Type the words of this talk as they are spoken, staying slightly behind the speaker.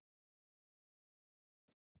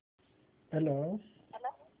Hello. Hello?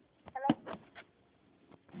 Hello?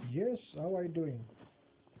 Yes, how are you doing?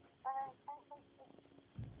 Thank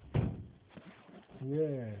you.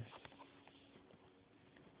 Yes.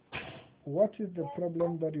 What is the Yes,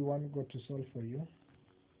 problem that you want God to solve for you?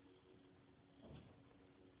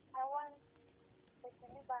 I want the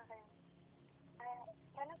deliverance.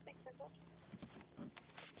 Can you speak to this?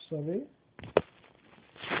 Sorry?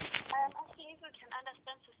 I am asking if you can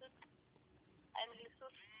understand Susut and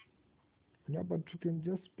Lisut. Yeah, but you can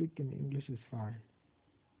just speak in English is fine.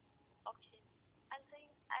 Okay. I'm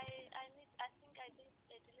saying I think I need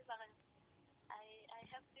a deliverance. I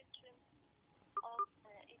have this dream of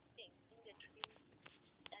eating in the dream,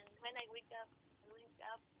 and when I wake up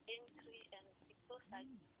angry, and it feels like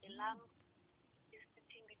a lump is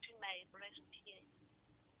sitting between my breast here.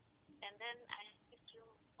 And then I have this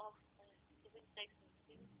dream of having sex with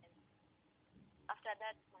him, and after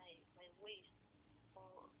that my waist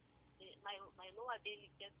or my lower belly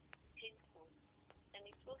gets painful, and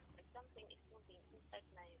it feels like something is moving inside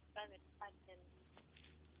my private part and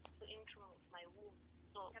to into my womb.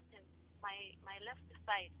 So happens my left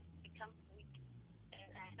side becomes weak, and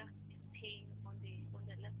I have this pain on the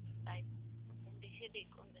left side and the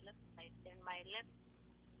headache on the left side, and my left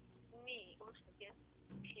knee also gets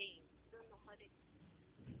pain. I don't know what it is.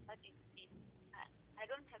 I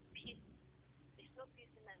don't have peace. There's no peace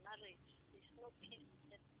in my marriage. There's no peace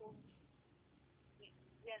at home. We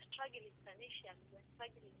are struggling financially. We are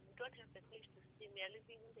struggling. We don't have a place to stay. We are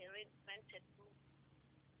living in the rented room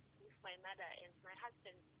with my mother, and my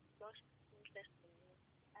husband lost interest in me.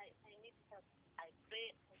 I need help. I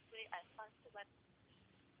fast, but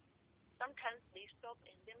sometimes they stop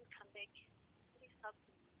and then come back. Please help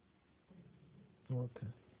me. Okay.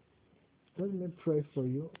 Let me pray for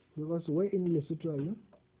you. Because where in Lesotho are you?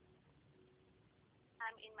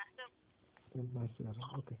 I'm in myself. In Masera.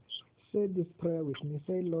 Okay. Say this prayer with me.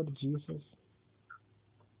 Say, Lord Jesus.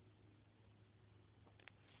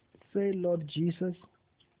 Say, Lord Jesus,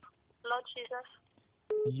 Lord Jesus,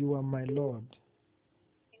 you are my Lord.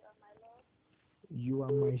 you are my Lord. You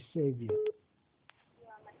are my Savior. You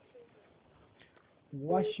are my Savior.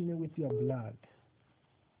 Wash me with your blood.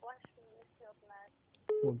 Wash me with your blood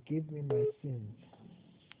Forgive me my sins.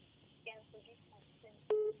 and forgive my sins.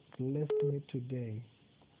 Bless me today.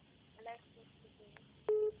 Bless me today.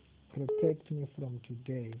 Protect me from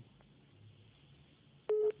today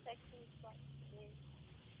Protect me from today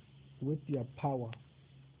with your power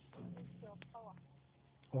with your power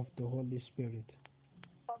of the Holy Spirit.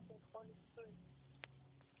 of the Holy Spirit.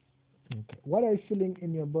 Okay. What are you feeling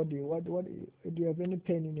in your body? What do you have any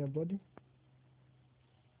pain in your body?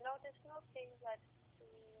 No, there's no pain, but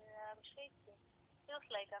I'm shaking. Feels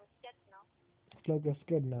like I'm scared now. It's like you're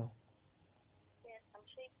scared now. Yes, I'm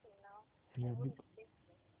shaking now. My Yeah, whole is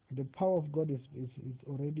shaking. the power of God is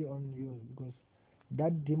already on you because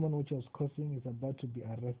that demon which was causing is about to be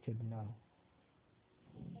arrested now.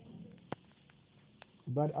 Thank you.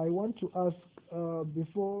 But I want to ask,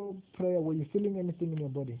 before prayer, were you feeling anything in your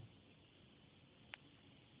body?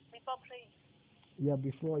 Before praying, Yeah,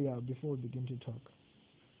 before we begin to talk.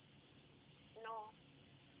 no,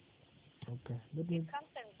 Okay, it comes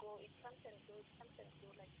and go. It comes and go. It comes and go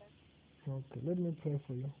like that. let me pray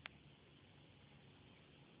for you.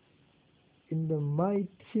 In the mighty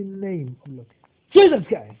name of Lord Jesus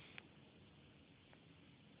Christ,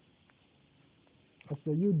 I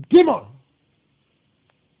say, you demon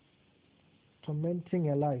tormenting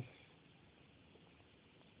your life,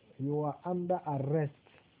 you are under arrest.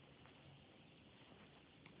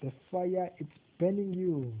 The fire is burning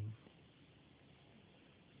you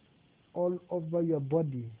all over your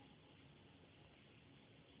body,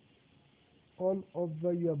 all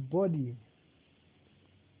over your body.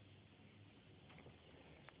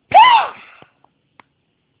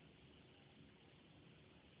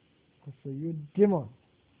 I say, you demon,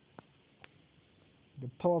 the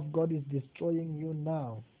power of God is destroying you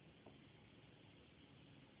now.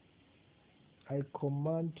 I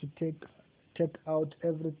command to take out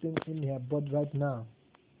everything in your body right now.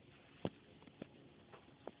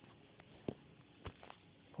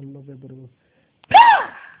 All over the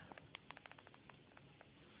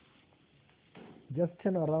Just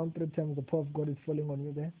turn around 3 times. The power of God is falling on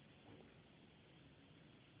you there.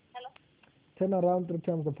 Hello? Turn around 3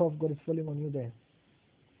 times. The power of God is falling on you there.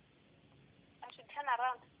 I should turn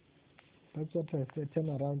around. That's what I said. Turn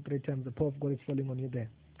around 3 times. The power of God is falling on you there.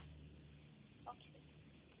 Okay.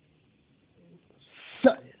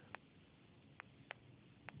 Fire.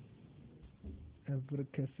 Every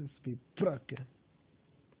curses be broken.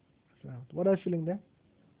 What are you feeling there?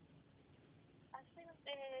 I feel it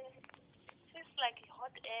feels like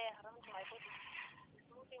hot air around my body. It's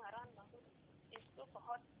moving around my body. It's super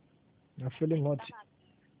hot You're on my feeling hot. stomach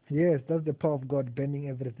Yes, that's the power of God burning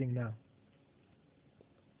everything now.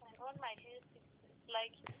 and on my head. It's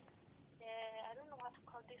like I don't know what to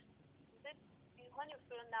call this. Is it when you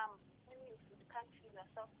feel numb, when you can't feel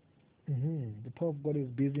yourself? The power of God is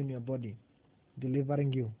busy in your body,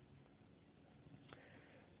 delivering you.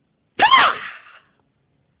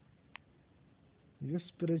 You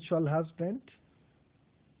spiritual husband,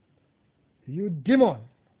 you demon,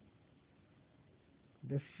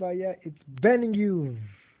 the fire is burning you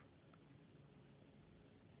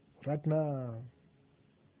right now.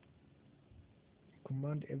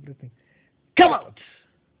 Command everything. Come out!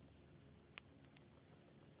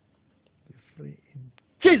 Be free in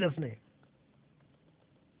Jesus' name.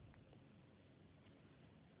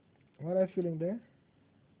 What are you feeling there?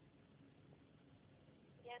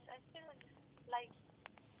 Yes, I feel like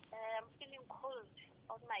I'm feeling cold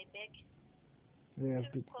on my back. It Yes,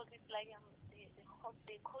 feels cold. It's like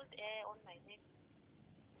the cold air on my neck.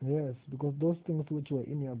 yes, because those things which were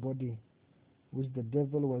in your body, which the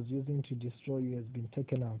devil was using to destroy you, has been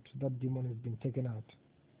taken out. That demon has been taken out.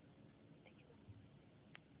 Thank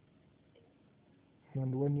you.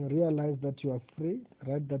 And when you realize that you are free,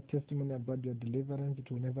 write that testimony about your deliverance.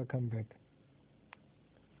 It will never come back.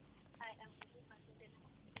 I am delivered in the name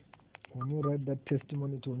of Jesus. When you write that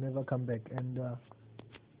testimony, it will never come back. And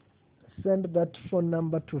send that phone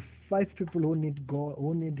number to 5 people who need God,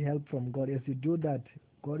 who need help from God. As you do that,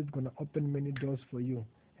 God is going to open many doors for you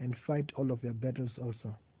and fight all of your battles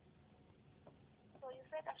also. So you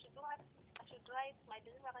said I should do what? I should write my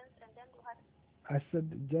deliverance and then do what? I said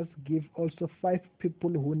just give also 5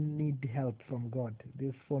 people who need help from God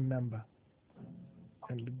this phone number.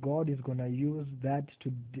 Okay. And God is going to use that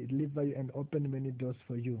to deliver you and open many doors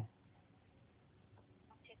for you.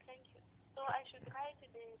 Okay. Thank you. So I should write the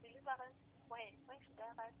deliverance. Where? Where should I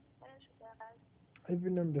write? Where should I write?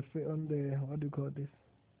 Even on the what do you call this?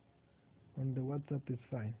 On the WhatsApp is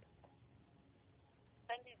fine.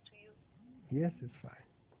 Send it to you. Yes, it's fine.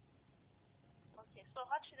 Okay. So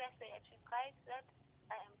what should I say? I should write that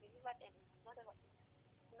I am delivered and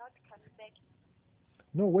not coming back.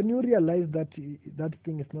 No, when you realize that that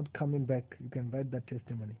thing is not coming back, you can write that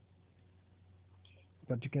testimony. Okay.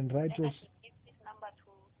 But you can And write then I also, should give this number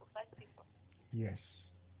to 5 people. yes,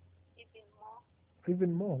 Even more.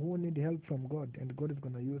 even more who need help from God, and God is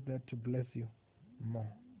going to use that to bless you more.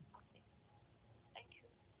 Okay. Thank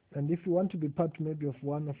you. And if you want to be part maybe of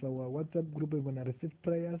one of our WhatsApp group, we're going to receive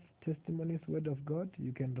prayers, testimonies, word of God.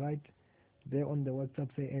 You can write there on the WhatsApp,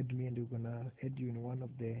 say add me, and we're going to add you in one of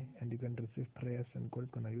the, and you can receive prayers, and God is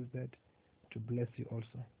going to use that to bless you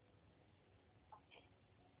also.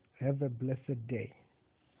 Okay. Have a blessed day.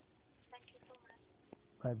 Thank you so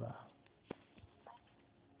much. Bye bye.